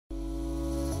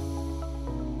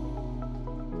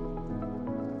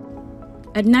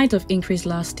At Night of Increase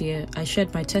last year, I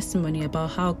shared my testimony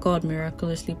about how God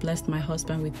miraculously blessed my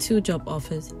husband with 2 job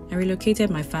offers and relocated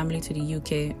my family to the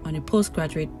UK on a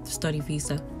postgraduate study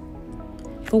visa.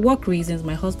 For work reasons,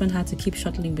 my husband had to keep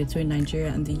shuttling between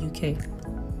Nigeria and the UK.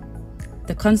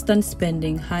 The constant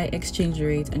spending, high exchange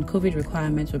rate, and COVID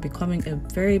requirements were becoming a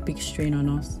very big strain on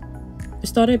us. We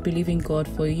started believing God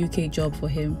for a UK job for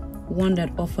him, one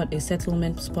that offered a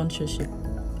settlement sponsorship.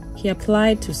 He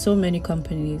applied to so many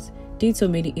companies, did so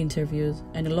many interviews,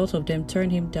 and a lot of them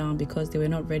turned him down because they were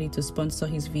not ready to sponsor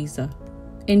his visa.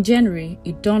 In January,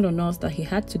 it dawned on us that he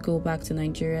had to go back to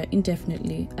Nigeria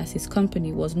indefinitely as his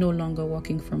company was no longer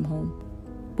working from home.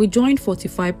 We joined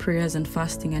 45 prayers and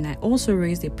fasting, and I also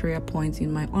raised a prayer point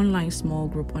in my online small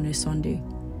group on a Sunday.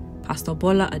 Pastor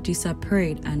Bola Adisa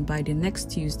prayed, and by the next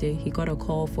Tuesday, he got a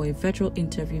call for a virtual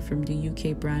interview from the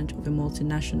UK branch of a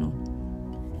multinational.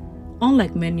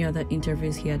 Unlike many other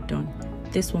interviews he had done,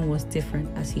 this one was different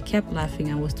as he kept laughing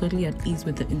and was totally at ease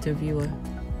with the interviewer.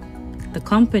 The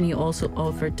company also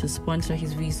offered to sponsor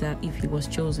his visa if he was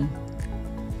chosen.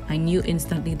 I knew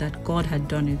instantly that God had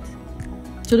done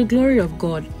it. To the glory of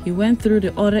God, he went through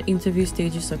the other interview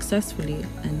stages successfully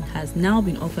and has now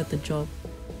been offered the job.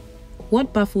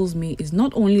 What baffles me is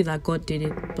not only that God did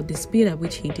it, but the speed at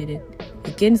which he did it.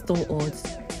 Against all odds,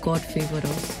 God favored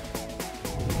us.